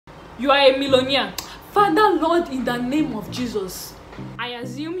You are a millionaire. Father, Lord, in the name of Jesus, I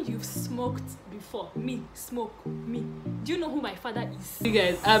assume you've smoked before. Me, smoke, me. Do you know who my father is? You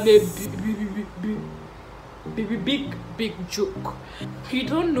guys, I'm a big joke. You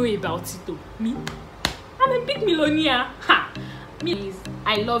don't know about it though. Me, I'm a big millionaire. Ha! Me,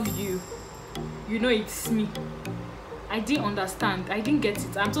 I love you. You know it's me. I didn't understand. I didn't get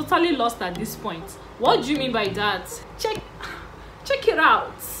it. I'm totally lost at this point. What do you mean by that? Check it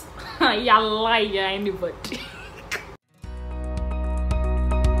out. You're a liar, anybody.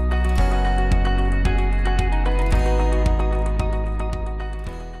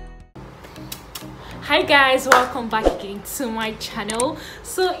 Hi guys, welcome back again to my channel.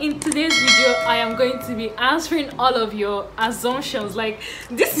 So in today's video I am going to be answering all of your assumptions. Like,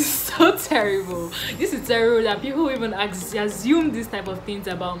 this is so terrible. This is terrible that people even assume this type of things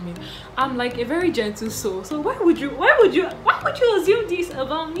about me. I'm like a very gentle soul, so why would you assume this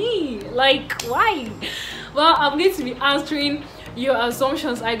about me? Like, why? Well, I'm going to be answering your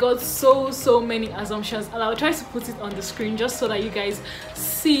assumptions. I got so many assumptions, and I'll try to put it on the screen just so that you guys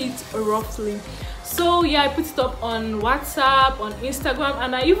see it roughly. So yeah, I put it up on WhatsApp, on Instagram,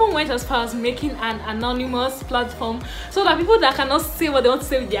 and I even went as far as making an anonymous platform so that people that cannot say what they want to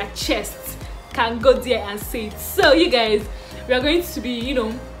say with their chest can go there and say it. So you guys, we are going to be, you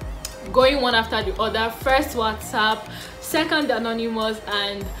know, going one after the other. First WhatsApp, second anonymous,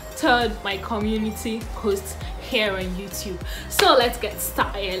 and third my community post here on YouTube. So let's get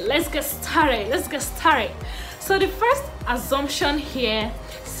started. So the first assumption here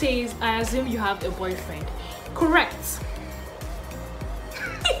says, I assume you have a boyfriend. Correct.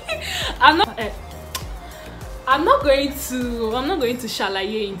 I'm not going to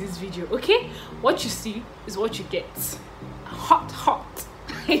shalaye in this video, okay? What you see is what you get. Hot.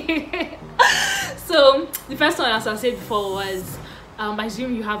 So the first one, as I said before, was I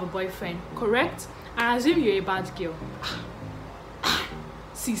assume you have a boyfriend. Correct. I assume you're a bad girl.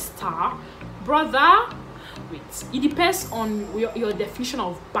 Sister, brother, wait, it depends on your definition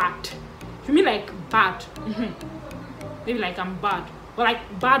of bad. You mean like bad? Maybe like I'm bad, but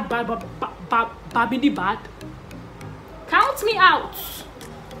like babidi bad. Count me out.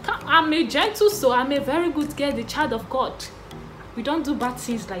 I'm a gentle soul. I'm a very good girl, the child of God. We don't do bad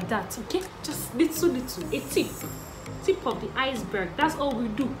things like that, okay? Just little, a tip of the iceberg. That's all we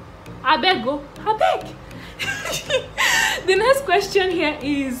do. I beg. The next question here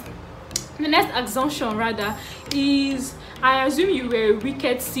is, the next assumption rather is, I assume you were a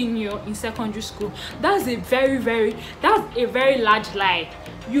wicked senior in secondary school. That's a very large lie.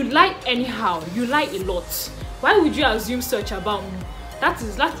 You lie anyhow. You lie a lot. Why would you assume such about me? That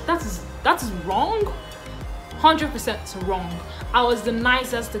is wrong. 100% wrong. I was the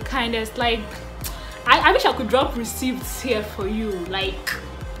nicest, the kindest. Like, I wish I could drop receipts here for you. Like,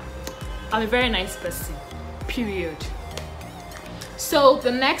 I'm a very nice person, period. So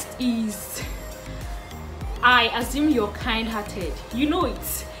the next is, I assume you're kind-hearted. You know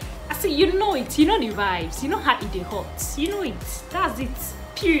it. I say you know it. You know the vibes. You know how it hot. You know it. That's it,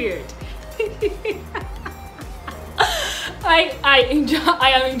 period. I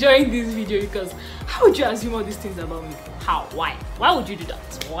am enjoying this video because how would you assume all these things about me? How? Why would you do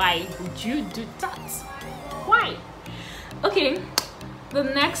that? Why would you do that? Why? Okay, the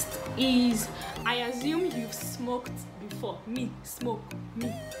next is, I assume you've smoked before. Me, smoke,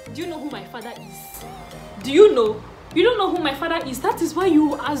 me. Do you know who my father is? Do you know? You don't know who my father is. That is why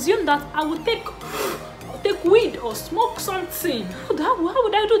you assume that I would take weed or smoke something. How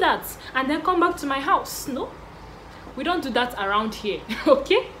would I do that and then come back to my house? No, we don't do that around here.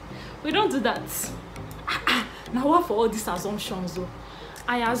 Okay, we don't do that. Now what for all these assumptions though?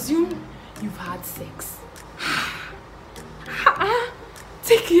 I assume you've had sex.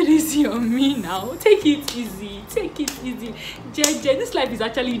 Take it easy on me now. Take it easy. JJ, this life is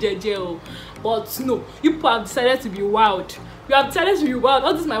actually JJ. But no, you people have decided to be wild. You have decided to be wild.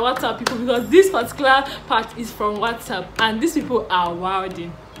 All this is my WhatsApp people, because this particular part is from WhatsApp and these people are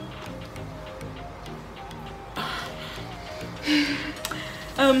wilding.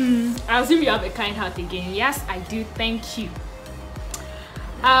 I assume you have a kind heart again. Yes, I do. Thank you.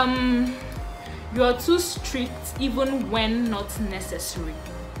 You are too strict even when not necessary.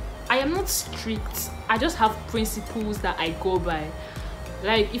 I am not strict. I just have principles that I go by.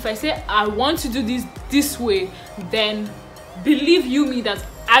 Like, if I say I want to do this way, then believe you me that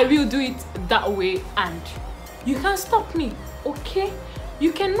I will do it that way, and you can't stop me, okay?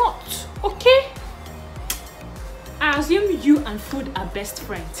 You cannot, okay? I assume you and food are best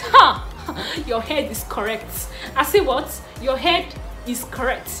friends. Ha! Your head is correct. I say what? Your head is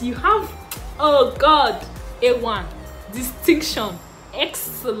correct. You have, oh God, A1 distinction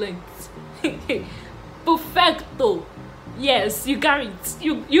excellent. Perfecto. Yes, you got it.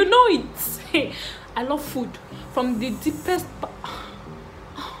 You know it. I love food from the deepest.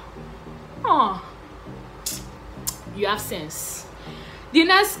 Oh, you have sense. The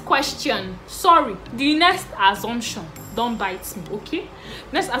next question, sorry, the next assumption, don't bite me, okay?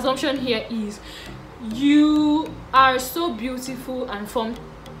 Next assumption here is you are so beautiful and fun.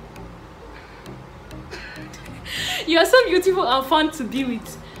 You are so beautiful and fun to be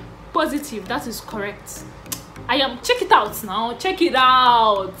with. Positive, that is correct. I am. Check it out now. Check it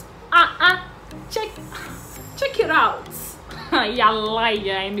out. Check it out. Ya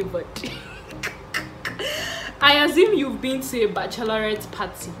liar, anybody. I assume you've been to a bachelorette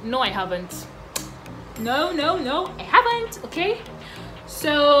party. No, I haven't. No, I haven't. Okay.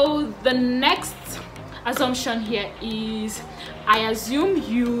 So the next assumption here is I assume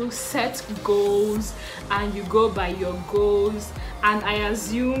you set goals and you go by your goals, and I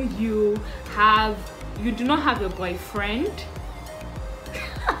assume you do not have a boyfriend.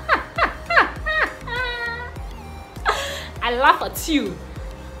 I laugh at you.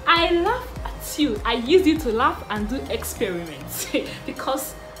 I use it to laugh and do experiments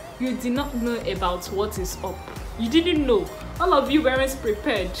because you did not know about what is up. You didn't know. All of you weren't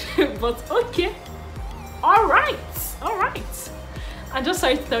prepared. But okay. All right. I'm just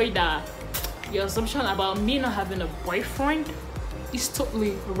sorry to tell you that your assumption about me not having a boyfriend is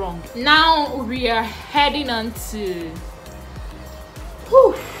totally wrong. Now we are heading on to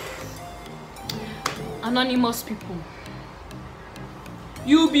anonymous people.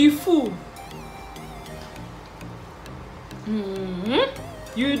 You be fool.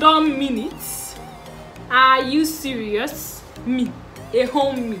 You don't mean it. Are you serious? Me, a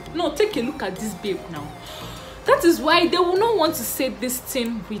homie. No, take a look at this babe now. That is why they will not want to say this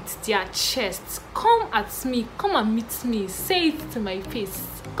thing with their chest. Come at me, come and meet me, say it to my face.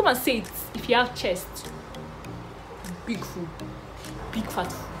 Come and say it if you have chest. Big fool, big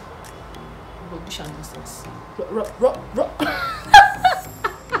fat fool. Rubbish and nonsense.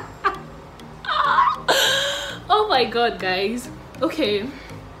 Oh my god, guys. Okay,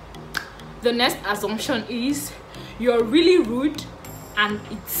 the next assumption is you're really rude and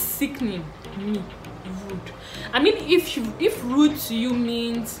it's sickening me. Rude. I mean, if rude to you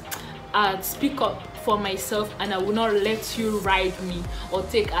means speak up for myself and I will not let you ride me or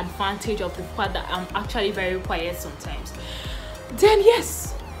take advantage of the fact that I'm actually very quiet sometimes, then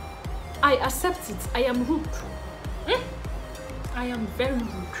yes, I accept it. I am rude. I am very rude.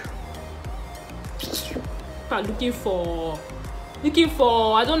 Looking for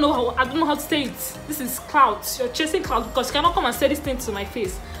I don't know how to say it. This is clout. You're chasing clout because you cannot come and say this thing to my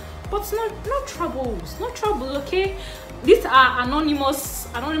face. But no troubles, no trouble, okay? These are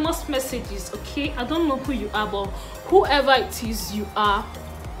anonymous messages, okay? I don't know who you are, but whoever it is you are,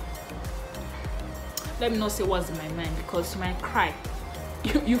 let me not say what's in my mind because you might cry.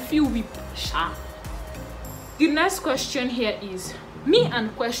 You feel weep, sha. The next question here is me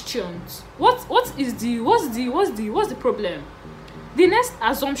and questions. What's the problem? The next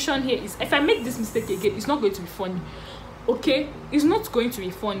assumption here is if I make this mistake again, it's not going to be funny. Okay, it's not going to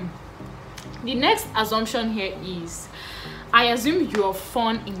be funny. The next assumption here is I assume you're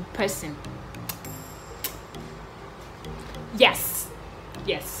fun in person. Yes,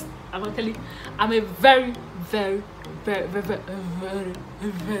 I'm actually I'm a very fun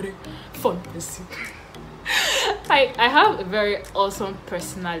person. I have a very awesome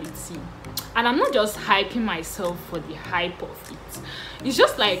personality, and I'm not just hyping myself for the hype of it. It's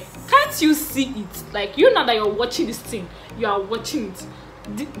just like, can't you see it? Like, you know that you're watching this thing, you are watching it.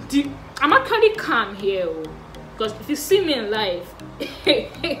 I'm actually calm here, because if you see me in life,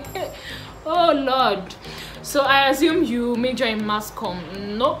 oh lord. So I assume you major in mass comm.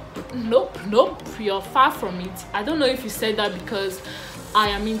 Nope, you're far from it. I don't know if you said that because I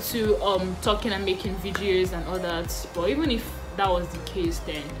am into talking and making videos and all that, but even if that was the case,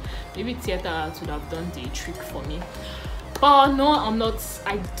 then maybe theater arts would have done the trick for me. But no, I'm not.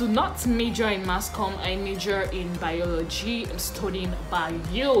 I do not major in mass comm. I major in biology. I'm studying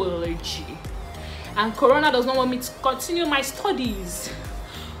biology, and Corona does not want me to continue my studies.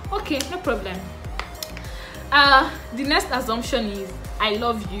 Okay, no problem. The next assumption is I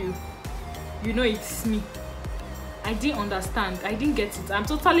love you. You know it's me. I didn't understand. I didn't get it. I'm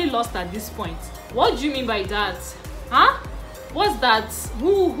totally lost at this point. What do you mean by that? Huh? What's that?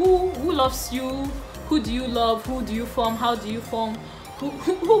 Who loves you? Who do you love? Who do you form? How do you form?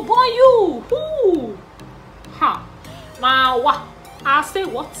 Who born you? Who? Huh? Now what? I say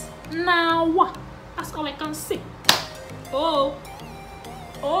what? Now what? That's all I can say. Oh.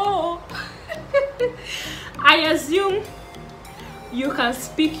 I assume you can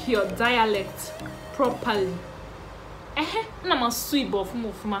speak your dialect properly. I'm a sweet of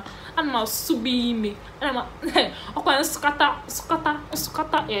Mufuma, I'm a subi me, I'm a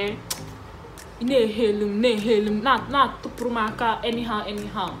scatter air. Ne hailum, not to promaka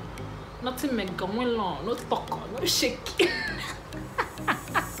anyhow. Nothing make go long, no talk, no shake.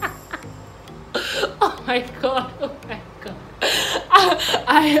 Oh my god.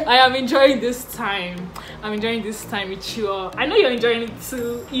 I am enjoying this time. I'm enjoying this time with you all. I know you're enjoying it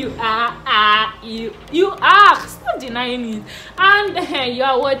too. You are. Stop denying it. And you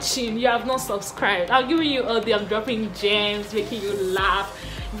are watching. You have not subscribed. I'm giving you all the. I'm dropping gems, making you laugh.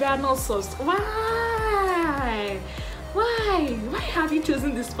 You are not subscribed. Why have you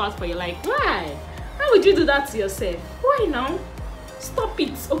chosen this path for your life? Why would you do that to yourself? Why now? Stop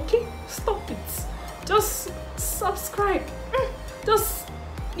it, okay? Stop it. Just subscribe. Just,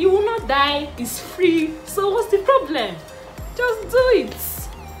 you will not die. It's free. So what's the problem? Just do it.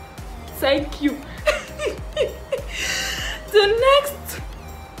 Thank you. The next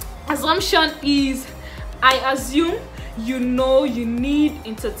assumption is, I assume you know you need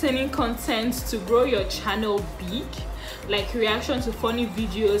entertaining content to grow your channel big, like reaction to funny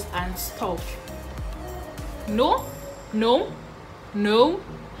videos and stuff. No,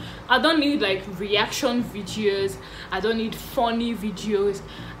 I don't need like reaction videos. I don't need funny videos.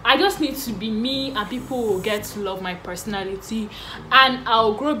 I just need to be me, and people will get to love my personality, and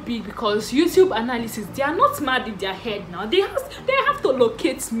I'll grow big, because YouTube analysis, they are not mad in their head now. They have to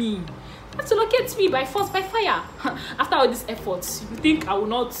locate me. They have to locate me by force, by fire. After all these efforts, you think I will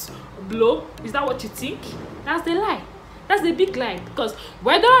not blow? Is that what you think? That's the lie. That's the big lie. Because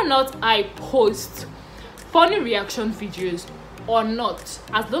whether or not I post funny reaction videos or not,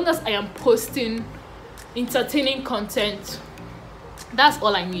 as long as I am posting entertaining content, that's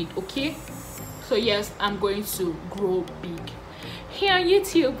all I need. Okay, so yes, I'm going to grow big here on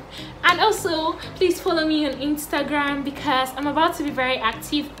YouTube. And also please follow me on Instagram, because I'm about to be very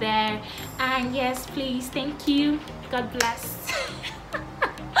active there. And yes, please, thank you, God bless.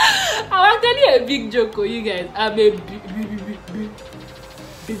 I'm actually a big joke, oh, you guys. I'm a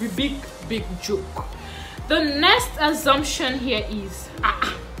big joke. The next assumption here is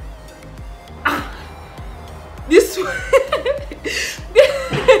this one.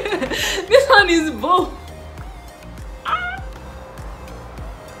 This one is bold.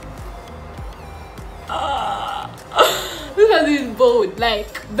 This one is bold,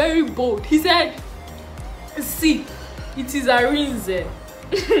 like very bold. He said, "See, it is a rinse."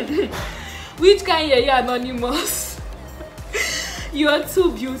 Which kind of anonymous? You are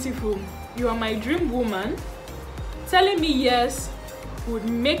too beautiful. You are my dream woman. Telling me yes would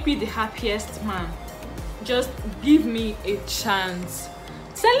make me the happiest man. Just give me a chance.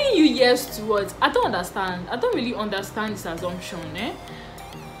 Telling you yes to what? I don't understand. I don't really understand this assumption, eh?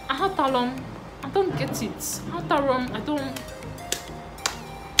 I don't get it. I don't.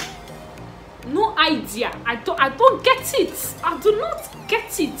 No idea. I don't get it. I do not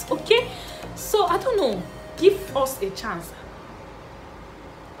get it. Okay, so I don't know. Give us a chance.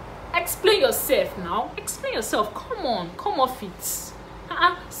 Explain yourself now. Explain yourself. Come on, come off it.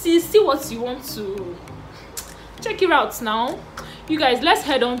 See what you want to. Check it out now, you guys. Let's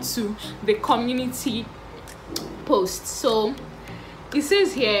head on to the community post. So it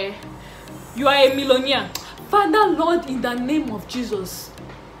says here, you are a millionaire. Father Lord, in the name of Jesus,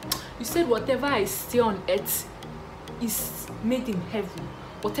 you said whatever I say on earth is made in heaven.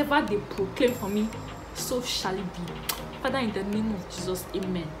 Whatever they proclaim for me, so shall it be. Father, in the name of Jesus,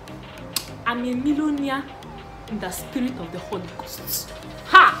 amen. I'm a millionaire in the spirit of the Holy Ghost.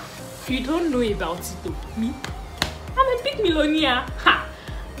 Ha! You don't know about it though. Me? I'm a big millionaire. Ha!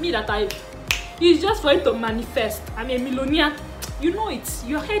 Me that it's just for it to manifest. I'm a millionaire. You know it.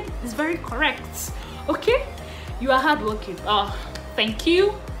 Your head is very correct. Okay? You are hardworking. Oh, thank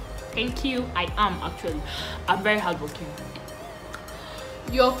you. Thank you. I am actually. I'm very hardworking.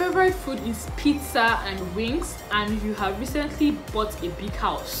 Your favorite food is pizza and wings, and you have recently bought a big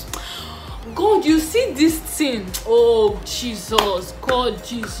house. God, you see this thing. Oh Jesus, God,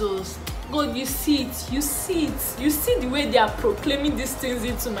 Jesus, God, you see it. You see it. You see the way they are proclaiming these things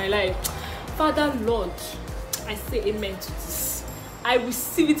into my life. Father Lord, I say amen to this. I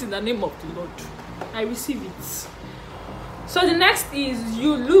receive it in the name of the Lord. I receive it. So the next is,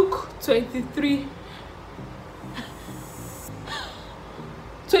 you look 23.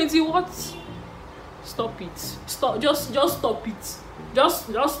 20 what? Stop it. Stop. Just stop it. Just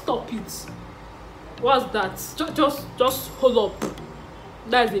stop it. What's that? Just hold up.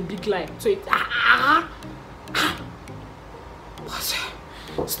 That is a big lie. So it.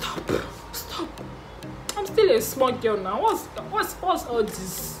 Stop. I'm still a small girl now. What's all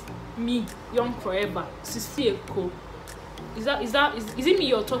this? Me, young forever, 60 cool. Is it me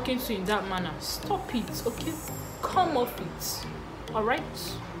you're talking to in that manner? Stop it, okay? Come off it. All right.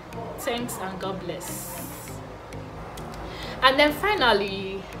 Thanks and God bless. And then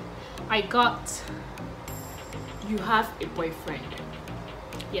finally, I got, you have a boyfriend.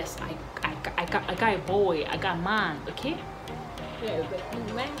 Yes, I got a boy. I got a man. Okay. Yeah,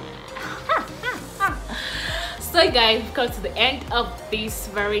 man. So guys, we've come to the end of this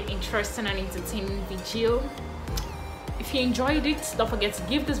very interesting and entertaining video. If you enjoyed it, don't forget to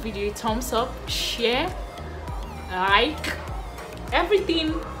give this video a thumbs up, share, like,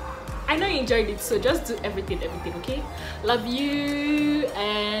 everything. I know you enjoyed it, so just do everything, okay? Love you,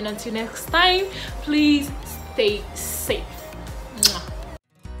 and until next time, please stay safe.